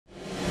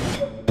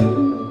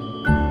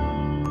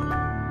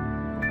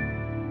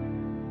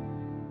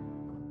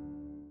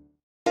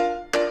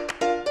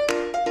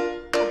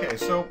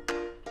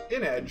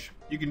Edge,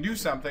 you can do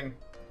something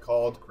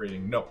called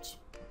creating notes.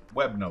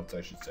 Web notes,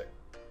 I should say.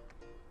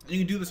 You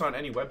can do this on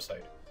any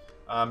website.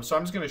 So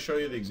I'm just going to show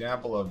you the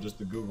example of just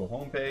the Google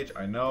homepage.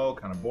 I know,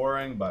 kind of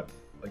boring, but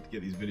I like to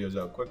get these videos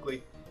out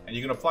quickly. And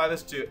you can apply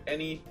this to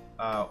any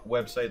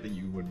website that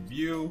you would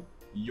view,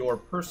 your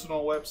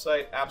personal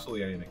website,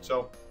 absolutely anything.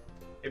 So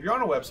if you're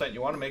on a website and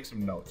you want to make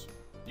some notes,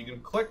 you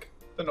can click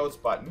the notes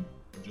button,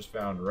 which is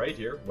found right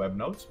here, web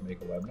notes,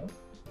 make a web note.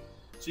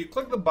 So you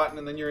click the button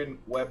and then you're in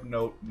web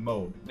note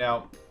mode.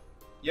 Now,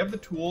 you have the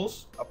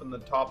tools up in the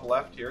top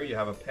left here. You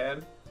have a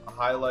pen, a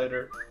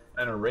highlighter,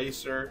 an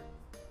eraser,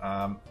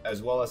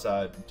 as well as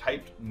a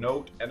typed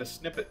note and a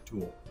snippet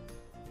tool.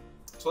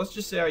 So let's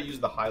just say I use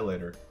the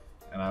highlighter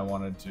and I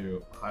wanted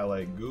to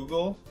highlight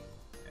Google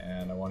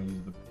and I want to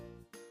use the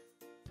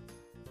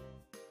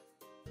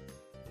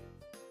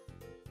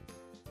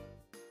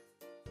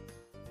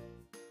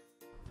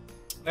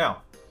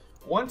Now,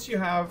 once you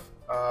have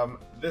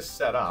this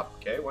set up,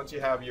 okay, once you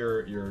have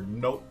your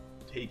note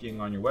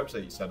taking on your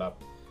website set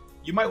up,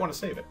 you might want to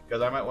save it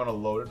because I might want to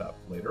load it up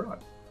later on.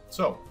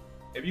 So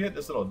if you hit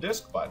this little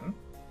disk button,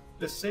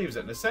 this saves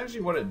it. And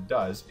essentially what it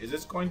does is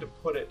it's going to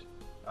put it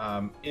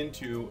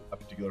into a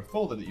particular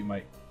folder that you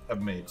might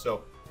have made.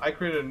 So I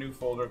created a new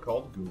folder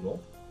called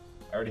Google.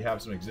 I already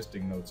have some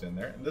existing notes in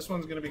there. And this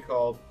one's going to be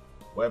called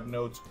Web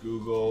Notes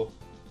Google.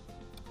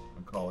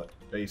 I'll call it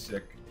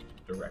Basic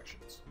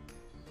Directions.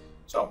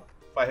 So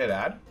if I hit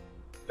add,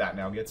 that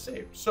now gets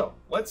saved. So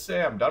let's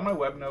say I'm done my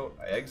web note,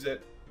 I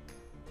exit.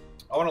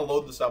 I want to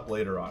load this up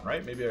later on,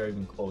 right? Maybe I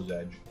even close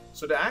Edge.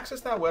 So to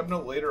access that web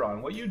note later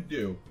on, what you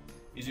do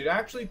is you'd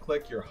actually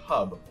click your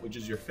hub, which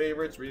is your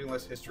favorites, reading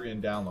list, history,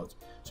 and downloads.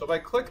 So if I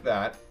click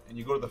that and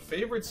you go to the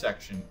favorite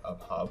section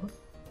of hub,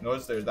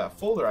 notice there's that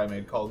folder I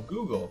made called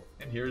Google,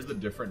 and here's the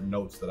different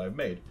notes that I've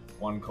made.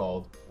 One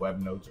called Web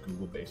Notes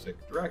Google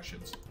Basic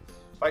Directions.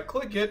 If I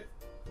click it,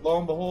 lo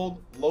and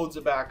behold, loads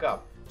it back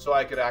up. So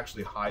I could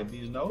actually hide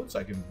these notes,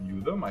 I can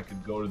view them, I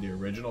could go to the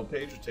original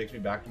page, which takes me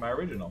back to my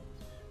original.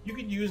 You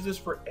could use this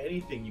for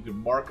anything. You could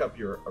mark up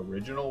your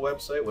original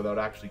website without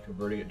actually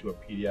converting it to a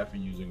PDF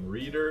and using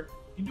Reader.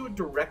 You can do it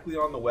directly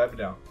on the web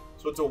now.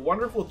 So it's a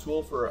wonderful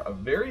tool for a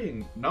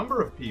varying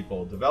number of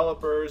people,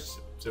 developers,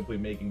 simply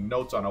making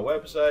notes on a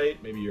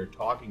website, maybe you're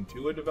talking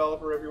to a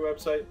developer of your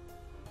website,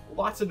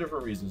 lots of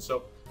different reasons.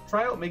 So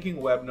try out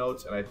making web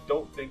notes and I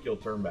don't think you'll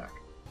turn back.